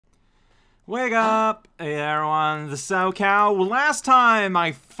Wake up! Hey everyone, the SoCal. Last time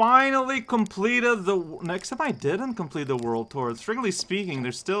I finally completed the... Except I didn't complete the world tour. Strictly speaking,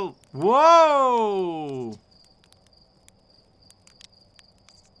 there's still... Whoa!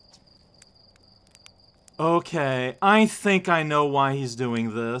 Okay, I think I know why he's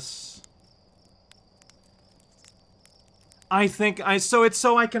doing this. So it's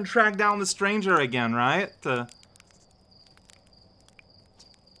so I can track down the stranger again, right?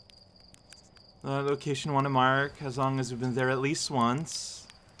 Location 1 to mark, as long as we've been there at least once.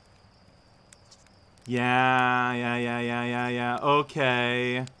 Yeah,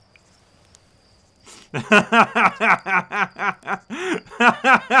 okay.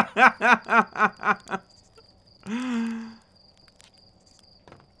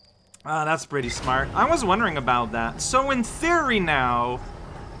 That's pretty smart. I was wondering about that. So in theory now,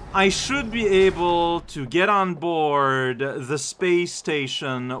 I should be able to get on board the space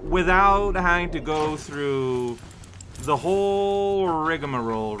station without having to go through the whole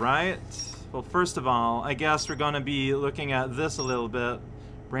rigmarole, right? Well, first of all, I guess we're gonna be looking at this a little bit.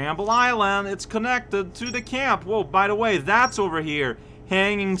 Bramble Island, it's connected to the camp. Whoa, by the way, that's over here.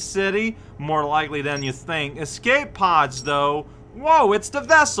 Hanging City, more likely than you think. Escape pods, though. Whoa, it's the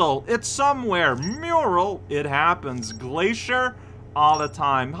vessel. It's somewhere. Mural, it happens. Glacier, all the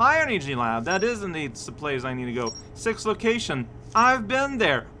time. High Energy Lab, that is indeed the place I need to go. 6th location, I've been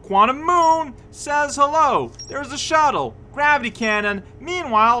there. Quantum Moon says hello. There's a shuttle. Gravity cannon.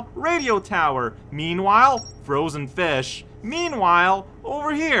 Meanwhile, radio tower. Meanwhile, frozen fish. Meanwhile,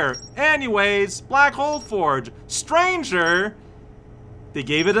 over here. Anyways, Black Hole Forge. Stranger. They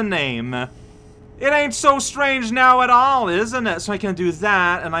gave it a name. It ain't so strange now at all, isn't it? So I can do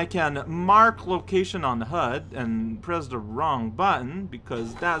that, and I can mark location on the HUD and press the wrong button,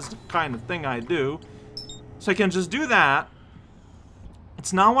 because that's the kind of thing I do. So I can just do that.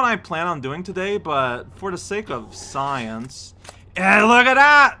 It's not what I plan on doing today, but for the sake of science... And look at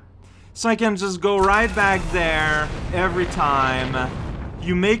that! So I can just go right back there every time.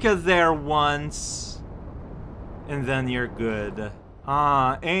 You make it there once, and then you're good.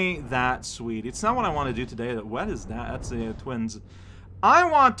 Ain't that sweet. It's not what I want to do today. What is that? That's the twins. I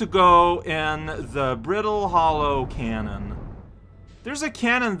want to go in the Brittle Hollow cannon. There's a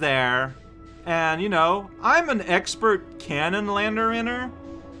cannon there, and you know, I'm an expert cannon lander-inner,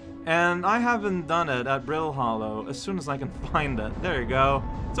 and I haven't done it at Brittle Hollow as soon as I can find it. There you go.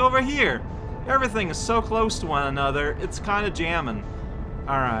 It's over here. Everything is so close to one another, it's kind of jamming.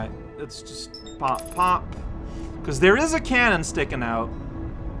 Alright, let's just pop, pop. Because there is a cannon sticking out,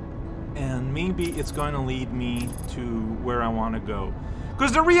 and maybe it's going to lead me to where I want to go.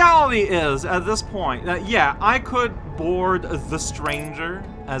 Because the reality is, at this point, that yeah, I could board the Stranger,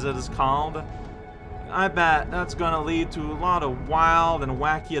 as it is called. I bet that's going to lead to a lot of wild and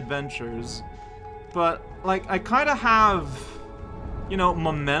wacky adventures. But, like, I kind of have, you know,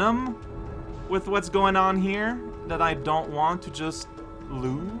 momentum with what's going on here that I don't want to just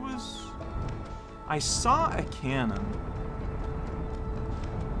lose. I saw a cannon.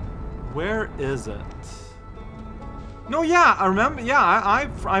 Where is it? No, yeah, I remember. Yeah,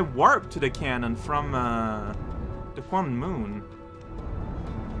 I warped to the cannon from the Quantum Moon.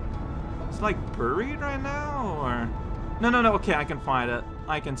 It's like buried right now, or no. Okay, I can find it.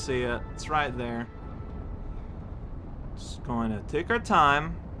 I can see it. It's right there. Just going to take our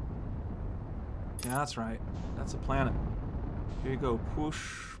time. Yeah, that's right. That's a planet. Here you go.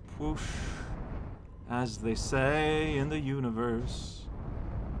 Push, push. As they say in the universe,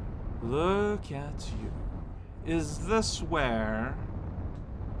 look at you. Is this where...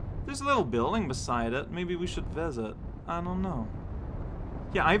 There's a little building beside it. Maybe we should visit. I don't know.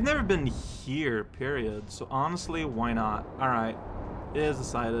 Yeah, I've never been here, period. So honestly, why not? Alright. It is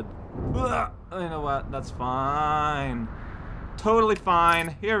decided. Ugh, you know what? That's fine. Totally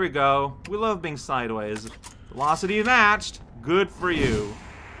fine. Here we go. We love being sideways. Velocity matched. Good for you.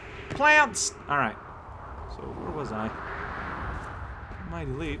 Plants! Alright. So, where was I?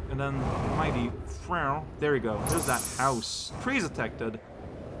 Mighty leap, and then mighty frown. There we go. There's that house. Trees detected.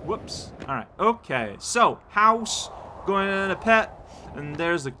 Whoops. Alright, okay. So, house, going in a pet, and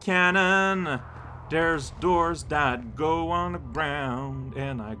there's a cannon. There's doors that go on the ground,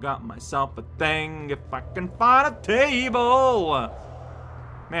 and I got myself a thing if I can find a table.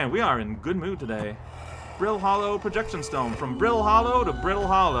 Man, we are in good mood today. Brittle Hollow projection stone. From Brittle Hollow to Brittle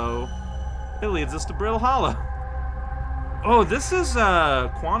Hollow. It leads us to Brittle Hollow. Oh, this is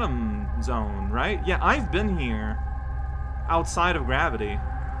a quantum zone, right? Yeah, I've been here. Outside of gravity.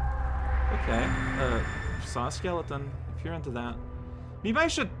 Okay. Saw a skeleton, if you're into that. Maybe I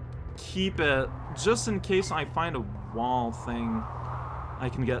should keep it, just in case I find a wall thing. I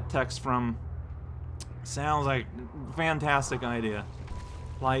can get text from. Sounds like a fantastic idea.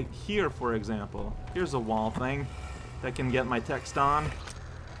 Like here, for example. Here's a wall thing that can get my text on.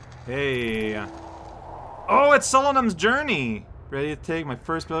 Hey. Oh, it's Solemnum's journey! Ready to take my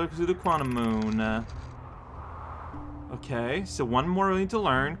first pilgrimage to the Quantum Moon. Okay, so one more we need to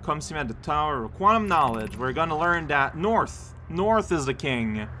learn. Come see me at the Tower of Quantum Knowledge. We're gonna learn that North is the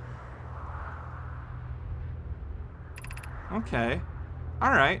king. Okay.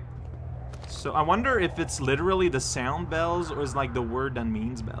 Alright. So I wonder if it's literally the sound bells or is like the word that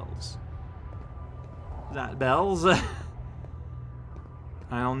means bells. Is that bells? I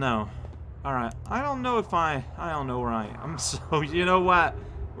don't know. Alright. I don't know if I don't know where I am. So, you know what?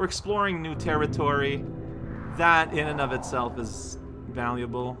 We're exploring new territory. That in and of itself is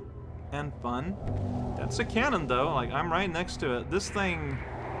valuable and fun. That's a cannon though, like I'm right next to it. This thing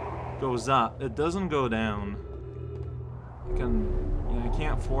goes up, it doesn't go down. I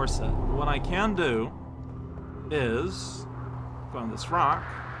can't force it. What I can do is go on this rock,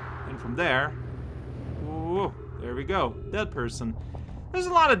 and from there, whoa, there we go, dead person. There's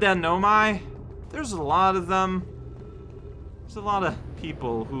a lot of dead Nomai. There's a lot of them. There's a lot of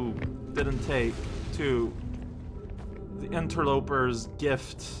people who didn't take to the interloper's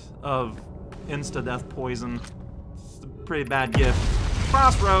gift of insta-death poison. It's a pretty bad gift.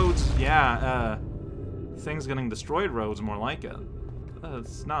 Crossroads! Yeah, things getting destroyed roads, more like it.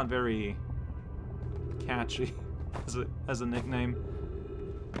 It's not very catchy as a nickname.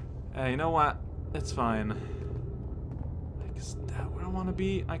 Hey, you know what? It's fine. Is that where I want to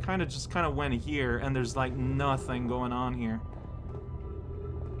be? I just went here, and there's like nothing going on here.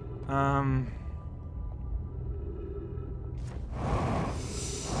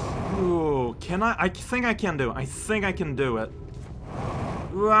 Ooh, can I think I can do it. I think I can do it.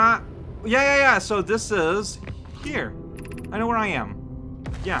 Yeah. So this is here. I know where I am.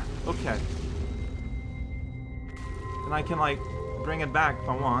 Yeah, okay. And I can, like, bring it back if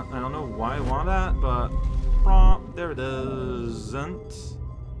I want. I don't know why I want that, but... there it isn't.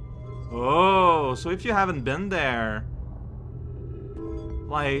 Oh, so if you haven't been there...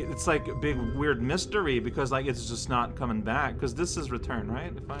 Like, it's like a big weird mystery because, like, it's just not coming back. Because this is return,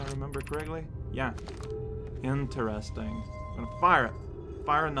 right? If I remember correctly? Yeah. Interesting. I'm gonna fire it.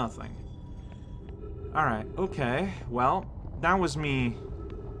 Fire nothing. Alright, okay. Well, that was me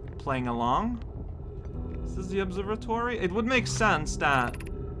playing along. This is the observatory. It would make sense that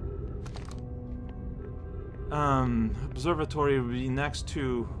observatory would be next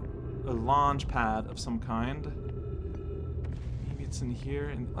to a launch pad of some kind. Maybe it's in here.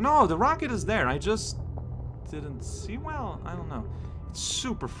 And no, the rocket is there. I just didn't see well. I don't know. It's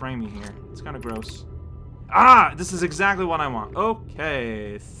super framey here. It's kind of gross. Ah, this is exactly what I want.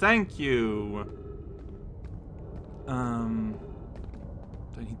 Okay, thank you. Do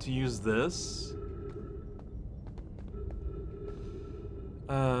I need to use this?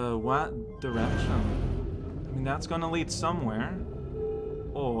 What direction? I mean, that's gonna lead somewhere.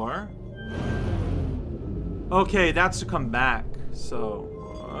 Or... Okay, that's to come back. So,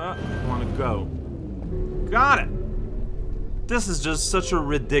 I wanna go. Got it! This is just such a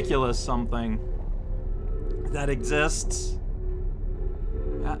ridiculous something that exists.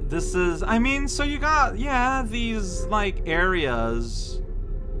 This is, I mean, so you got, yeah, these, like, areas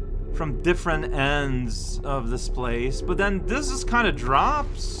from different ends of this place, but then this just kind of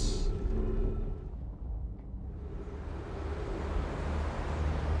drops.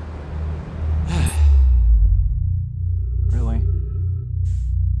 Really?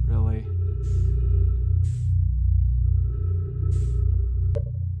 Really?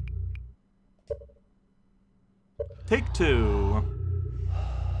 Take two.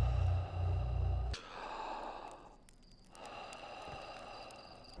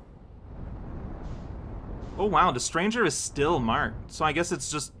 Oh wow, the stranger is still marked. So I guess it's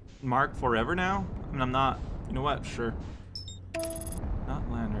just marked forever now? I mean, I'm not... You know what? Sure.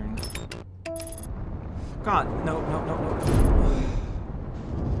 Not lantern. God, no.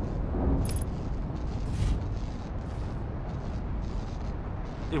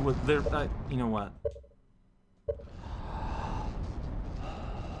 It was there... you know what?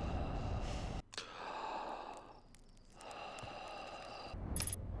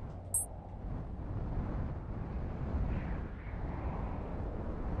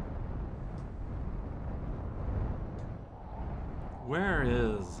 Where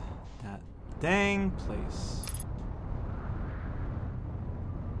is that dang place?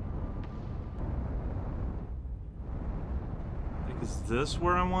 Like, is this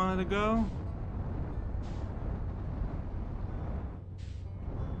where I wanted to go?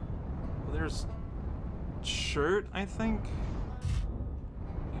 Well, there's shirt, I think.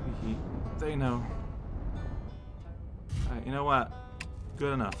 They know. Alright, you know what?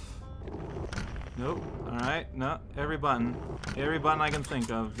 Good enough. Nope. Alright, no. Every button. Every button I can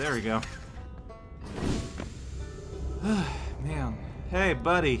think of. There we go. Man. Hey,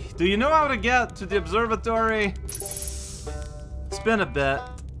 buddy. Do you know how to get to the observatory? It's been a bit.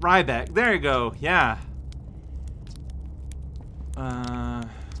 Ryback. There you go. Yeah.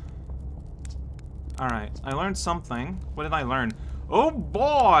 Alright. I learned something. What did I learn? Oh,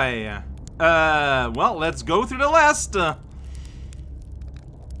 boy! Well, let's go through the list! Alright.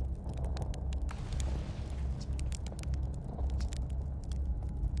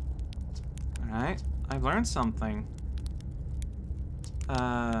 I learned something.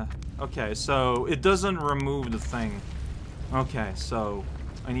 Okay, so it doesn't remove the thing. Okay, so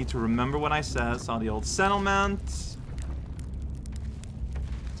I need to remember what I said. Saw the old settlement.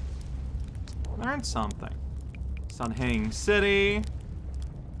 Learned something. Sunhang City.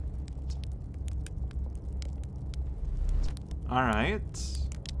 Alright.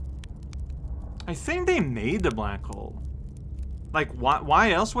 I think they made the black hole. Like,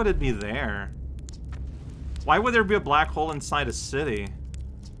 why else would it be there? Why would there be a black hole inside a city?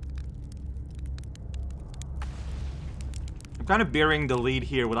 I'm kind of bearing the lead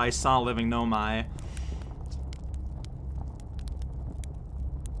here with I saw living Nomai.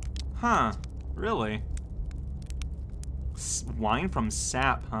 Huh. Really? Wine from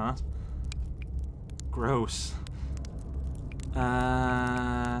sap, huh? Gross.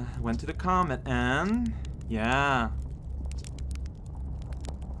 Went to the comet and... yeah.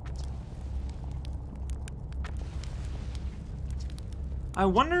 I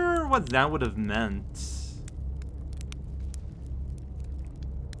wonder what that would have meant.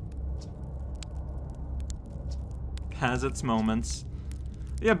 Has its moments.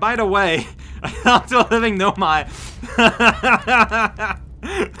 Yeah, by the way, I'm still living Nomai.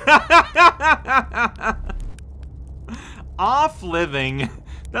 Off living.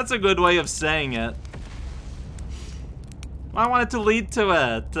 That's a good way of saying it. I wanted to lead to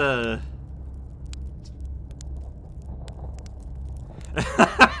it.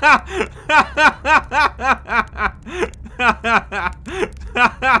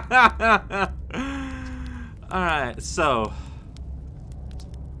 Alright, so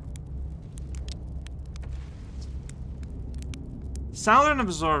Southern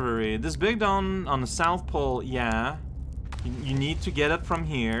Observatory. This big dome on the South Pole, yeah. You need to get it from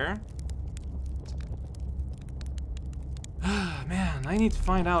here. Man, I need to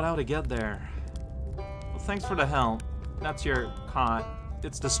find out how to get there. Well, thanks for the help. That's your cot.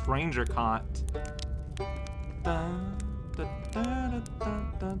 It's the stranger cot.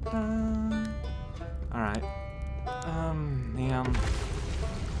 Alright. Man.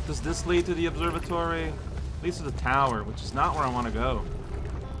 Does this lead to the observatory? Leads to the tower, which is not where I want to go.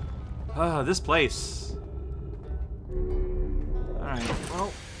 This place. Alright,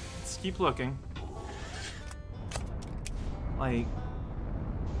 well, let's keep looking. Like,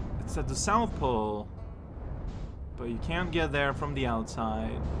 it's at the South Pole, but you can't get there from the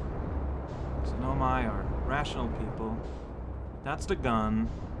outside. So Nomai are rational people. That's the gun.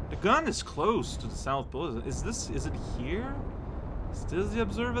 The gun is close to the South Pole. Is it here? Is this the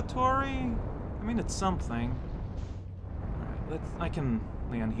observatory? I mean, it's something. Alright, I can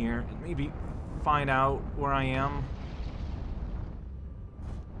land here and maybe find out where I am.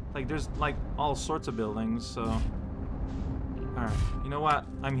 Like, there's, like, all sorts of buildings, so... Alright, you know what?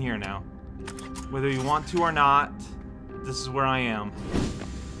 I'm here now. Whether you want to or not, this is where I am.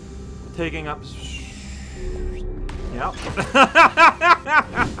 Taking up... Yep.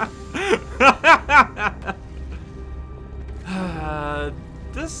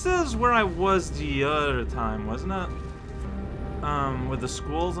 This is where I was the other time, wasn't it? With the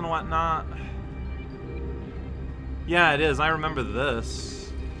schools and whatnot. Yeah, it is. I remember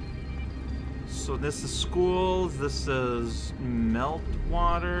this. So this is schools, this is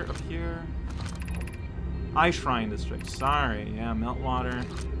Meltwater up here. Ice Shrine District, sorry. Yeah, Meltwater.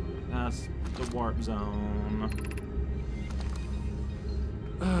 That's the warp zone.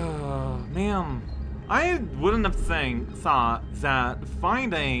 Man. I wouldn't have thought that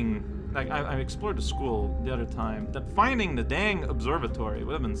finding... Like, I explored the school the other time. That finding the dang observatory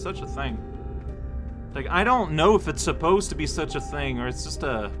would have been such a thing. Like, I don't know if it's supposed to be such a thing, or it's just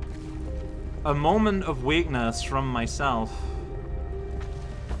a moment of weakness from myself.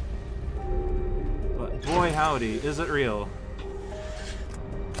 But boy howdy, is it real.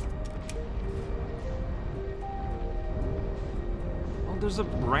 Well, there's a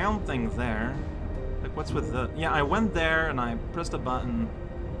round thing there. Like, what's with the... Yeah, I went there and I pressed a button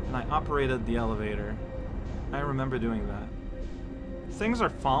and I operated the elevator. I remember doing that. things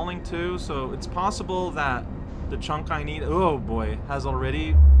are falling too, so it's possible that the chunk I need, oh boy, has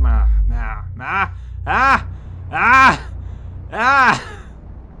already,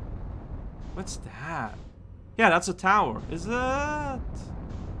 what's that? Yeah, that's a tower. Is it?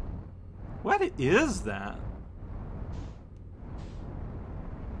 What is that?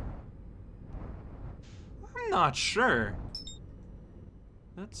 I'm not sure.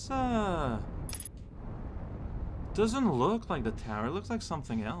 That's, doesn't look like the tower. It looks like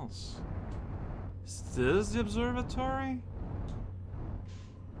something else. Is this the observatory?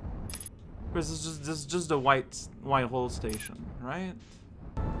 Or is this just the white hole station, right?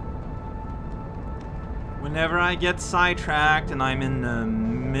 Whenever I get sidetracked and I'm in the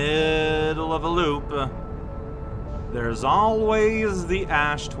middle of a loop, there's always the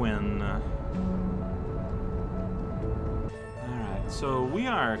ash twin. Alright, so we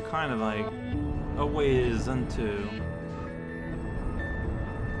are kind of like a ways into,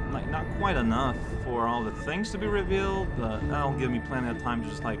 like, not quite enough for all the things to be revealed, but that'll give me plenty of time to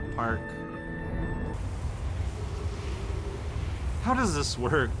just like park. How does this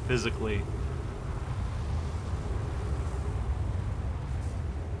work physically?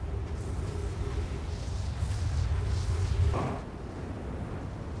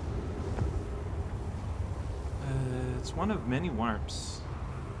 It's one of many warps.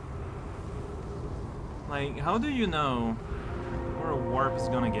 Like, how do you know where a warp is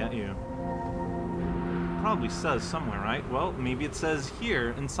gonna get you? It probably says somewhere, right? Well, maybe it says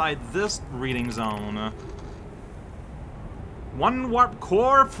here, inside this reading zone. One warp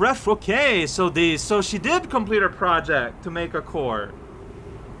core fresh. Okay, so she did complete her project to make a core.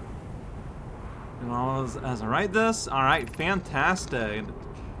 And as I write this, all right, fantastic.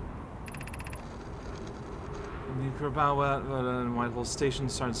 About what White Hole Station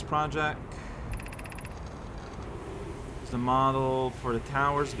starts project. The model for the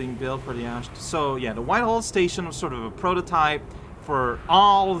towers being built for the ash. So yeah, the White Hole Station was sort of a prototype for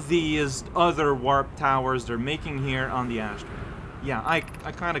all these other warp towers they're making here on the ash twin. Yeah, I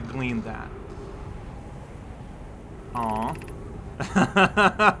kind of gleaned that. Aw.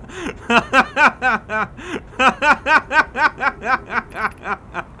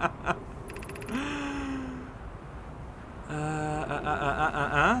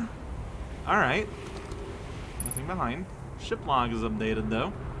 Alright. Nothing behind. Ship log is updated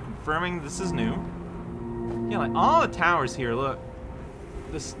though, confirming this is new. Yeah, like all the towers here look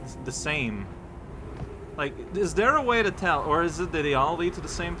the same. Like, is there a way to tell, or is it that they all lead to the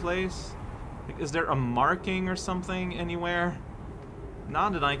same place? Like, is there a marking or something anywhere?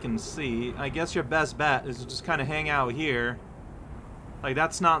 Not that I can see. I guess your best bet is to just kind of hang out here. Like,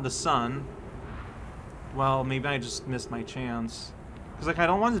 that's not the sun. Well, maybe I just missed my chance. Because, like, I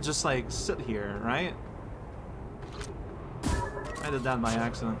don't want to just, like, sit here, right? I did that by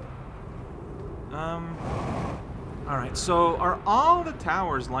accident. Alright, so are all the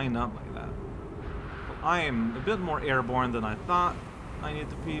towers lined up like that? Well, I am a bit more airborne than I thought I need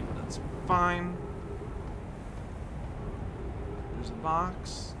to be, but that's fine. There's a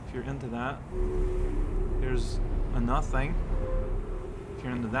box, if you're into that. There's a nothing. If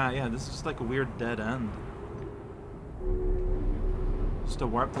you're into that, yeah, this is just like a weird dead end. Just a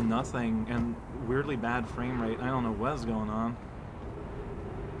warp to nothing and weirdly bad frame rate. I don't know what's going on.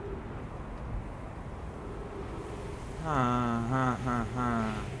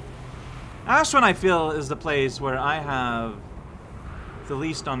 Ashwin, I feel, is the place where I have the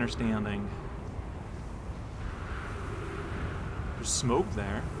least understanding. There's smoke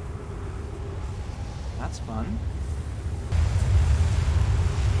there. That's fun.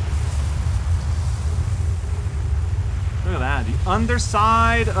 Look at that, the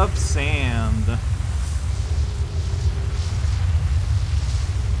underside of sand.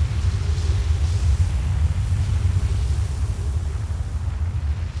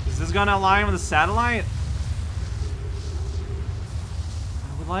 Is this gonna align with the satellite?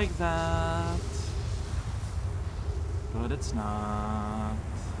 I would like that. But it's not.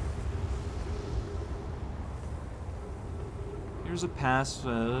 Here's a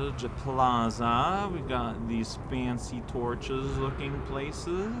passage, a plaza. We got these fancy torches looking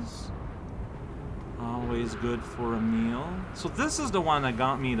places. Always good for a meal. So this is the one that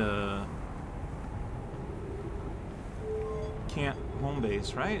got me to camp home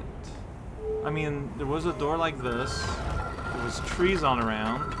base, right? I mean, there was a door like this. There was trees all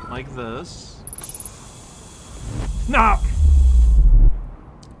around, like this. No!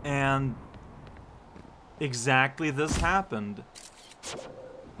 And exactly this happened.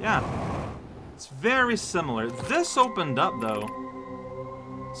 Yeah. It's very similar. This opened up, though.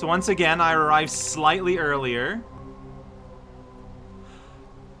 So once again, I arrived slightly earlier.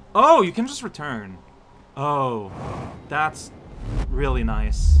 Oh, you can just return. Oh, that's really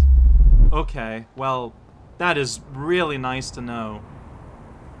nice. Okay, well, that is really nice to know.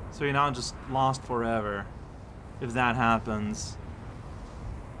 So you're not just lost forever, if that happens.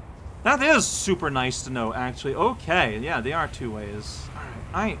 That is super nice to know, actually. Okay, yeah, they are two ways.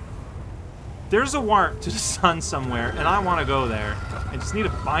 Alright, there's a warp to the sun somewhere, and I want to go there. I just need to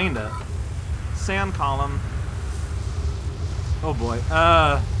find it. Sand column. Oh boy,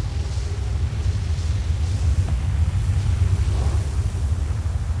 No.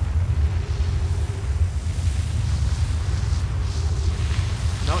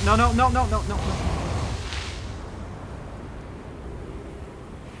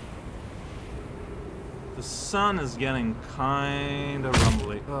 The sun is getting kind of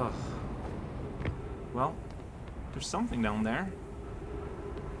rumbly. Ugh. Well, there's something down there.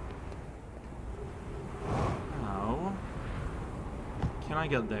 How can I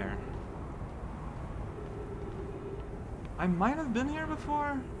get there? I might have been here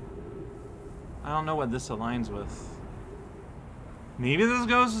before. I don't know what this aligns with. Maybe this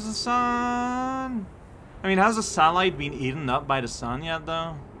goes to the sun? I mean, has the satellite been eaten up by the sun yet,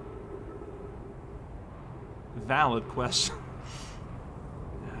 though? Valid question.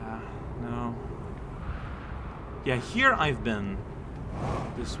 Yeah, no. Yeah, here I've been.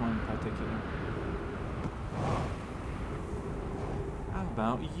 This one in particular. How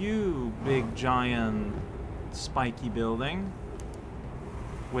about you, big, giant, spiky building?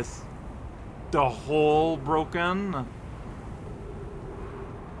 With the hole broken?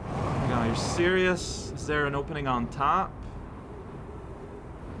 Oh my god, you're serious? Is there an opening on top?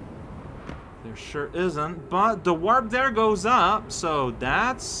 There sure isn't, but the warp there goes up, so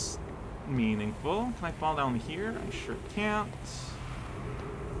that's meaningful. Can I fall down here? I sure can't.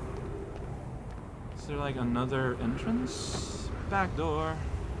 Is there like another entrance? Back door.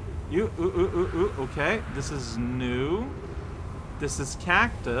 Okay, this is new. This is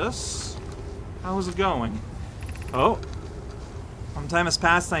cactus. How's it going? Oh. Some time has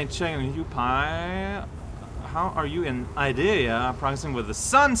passed, I checking you pie. How are you in idea? Proximing with the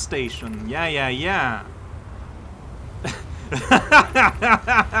sun station. Yeah.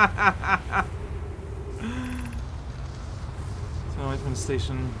 So away from the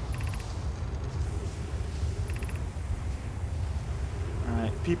station.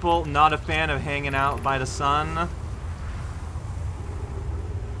 Alright, people not a fan of hanging out by the sun.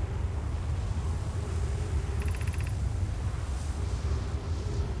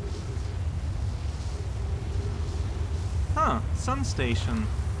 Huh, sun station.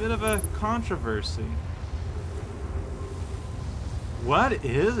 Bit of a controversy. What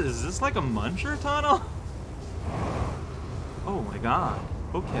is this like a muncher tunnel? Oh my god.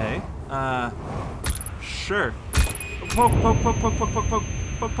 Okay. Sure. Poke.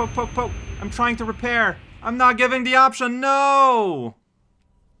 I'm trying to repair. I'm not giving the option. No!